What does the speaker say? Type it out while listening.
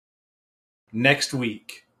Next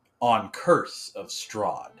week on Curse of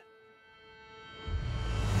Strahd.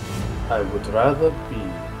 I would rather be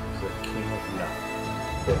the king of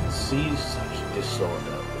none than see such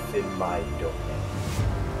disorder within my domain.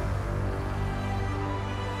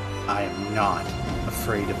 I am not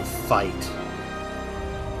afraid of a fight.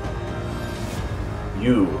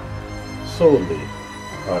 You solely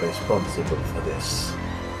are responsible for this.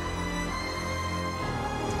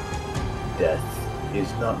 Death is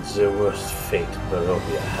not the worst fate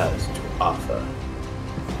Barovia has to offer.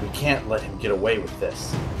 We can't let him get away with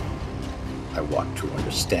this. I want to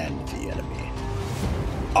understand the enemy.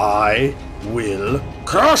 I will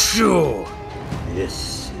crush you!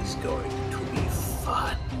 This is going to be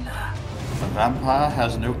fun. A vampire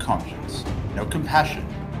has no conscience, no compassion,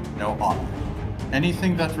 no honor.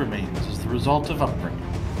 Anything that remains is the result of upbringing,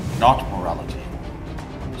 not morality.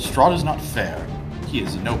 Strahd is not fair, he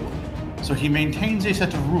is a noble, so he maintains a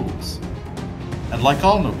set of rules. And like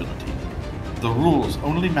all nobility, the rules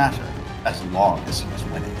only matter as long as he is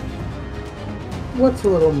winning. What's a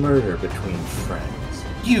little murder between friends?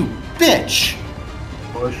 You bitch!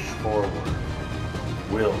 Push forward.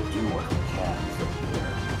 We'll do what we can from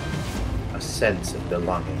here. A sense of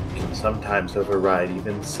belonging can sometimes override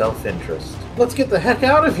even self-interest. Let's get the heck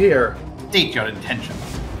out of here! State your intention.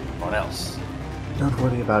 What else? Don't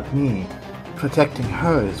worry about me. Protecting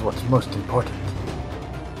her is what's most important.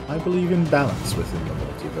 I believe in balance within the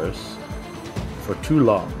multiverse. For too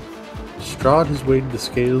long, Strahd has weighed the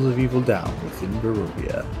scales of evil down within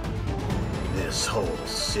Barovia. This whole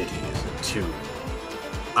city is a tomb.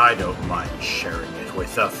 I don't mind sharing it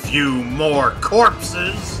with a few more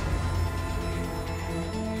corpses!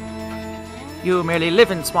 You merely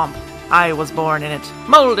live in swamp. I was born in it,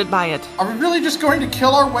 molded by it. Are we really just going to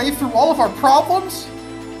kill our way through all of our problems?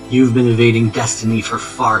 You've been evading destiny for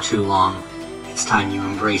far too long. It's time you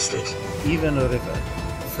embraced it. Even a river,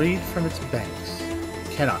 freed from its banks,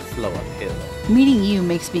 cannot flow uphill. Meeting you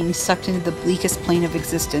makes being sucked into the bleakest plane of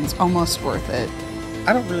existence almost worth it.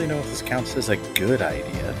 I don't really know if this counts as a good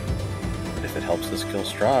idea, but if it helps us kill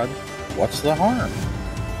Strahd, what's the harm?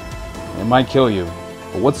 It might kill you,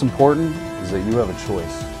 but what's important is that you have a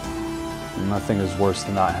choice. Nothing is worse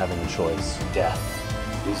than not having a choice. Death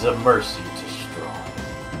is a mercy to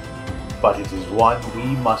Strahd, but it is one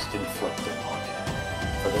we must inflict upon him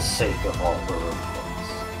for the sake of all Barovians.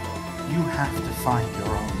 You have to find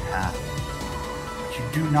your own path, but you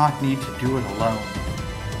do not need to do it alone.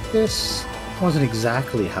 This wasn't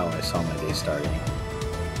exactly how I saw my day starting.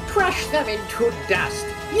 Crush them into dust!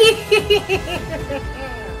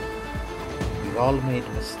 We've all made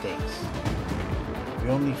mistakes. We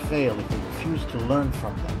only fail if we refuse to learn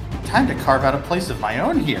from them. Time to carve out a place of my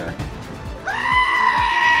own here.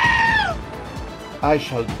 I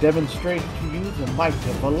shall demonstrate to you the might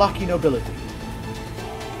of Valaki nobility.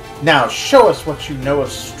 Now show us what you know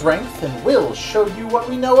of strength, and we'll show you what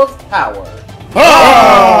we know of power.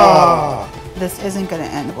 This isn't going to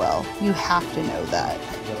end well. You have to know that.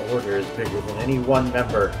 The Order is bigger than any one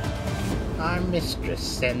member. Our mistress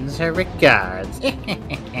sends her regards.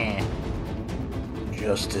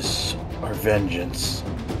 Justice or vengeance?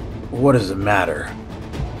 What does it matter?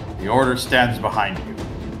 The Order stands behind you.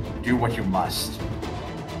 Do what you must.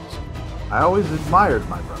 I always admired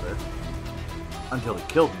my brother. Until he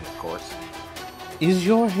killed me, of course. Is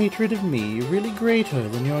your hatred of me really greater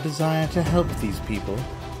than your desire to help these people?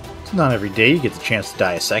 It's not every day you get the chance to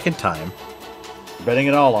die a second time. We're betting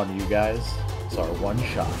it all on you guys. It's our one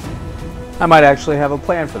shot. I might actually have a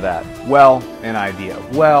plan for that. Well, an idea.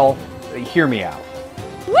 Well, hear me out.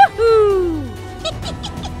 Woohoo!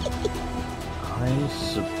 I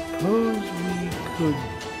suppose we could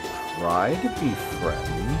try to be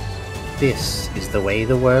friends. This is the way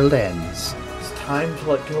the world ends. It's time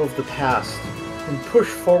to let go of the past and push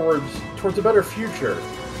forwards towards a better future.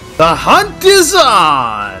 The hunt is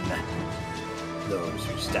on! Those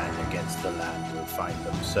who stand against the land will find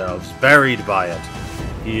themselves buried by it.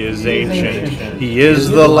 He is ancient. He is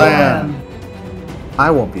the land.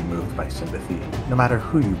 I won't be moved by sympathy, no matter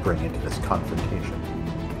who you bring into this confrontation.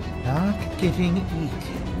 Not getting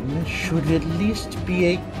eaten should at least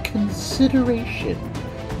be a consideration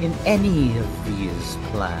in any of these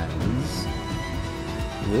plans.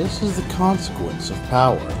 This is the consequence of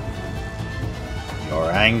power. Your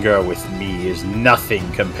anger with me is nothing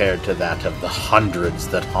compared to that of the hundreds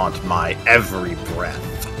that haunt my every breath.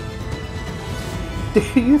 Do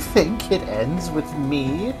you think it ends with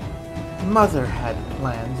me? Mother had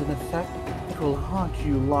plans in effect that will haunt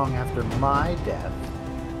you long after my death.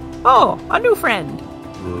 Oh, a new friend.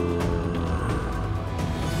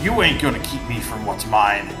 You ain't gonna keep me from what's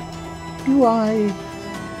mine. Do I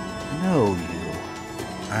know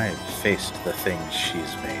you. I've faced the things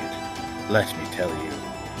she's made. Let me tell you,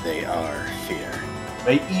 they are fear.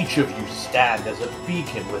 May each of you stand as a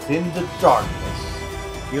beacon within the darkness.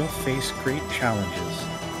 You'll face great challenges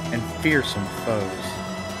and fearsome foes.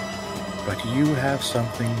 But you have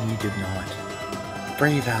something we did not.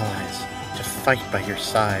 Brave allies to fight by your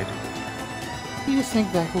side. You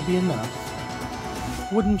think that will be enough?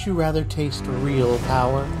 Wouldn't you rather taste real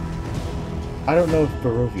power? I don't know if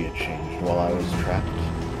Barovia changed while I was trapped,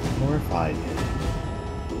 or if I did.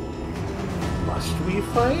 Must we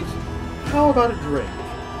fight? How about a drink?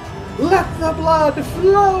 Let the blood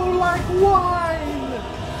flow like wine!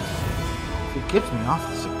 If it gets me off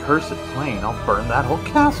this accursed plane, I'll burn that whole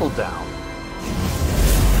castle down.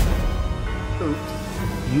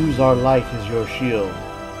 Oops. Use our light as your shield,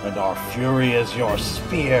 and our fury as your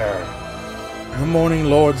spear. The Morning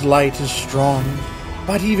Lord's light is strong,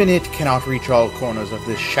 but even it cannot reach all corners of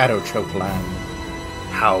this shadow-choked land.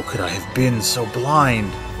 How could I have been so blind?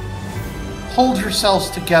 Hold yourselves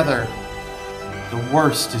together. The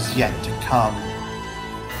worst is yet to come.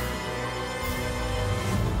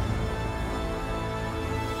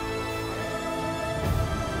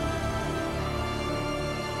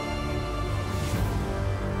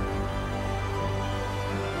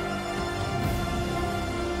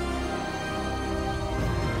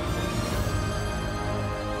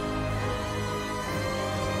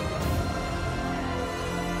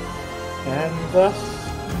 And thus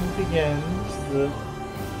begins the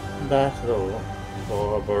battle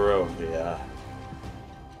for Barovia.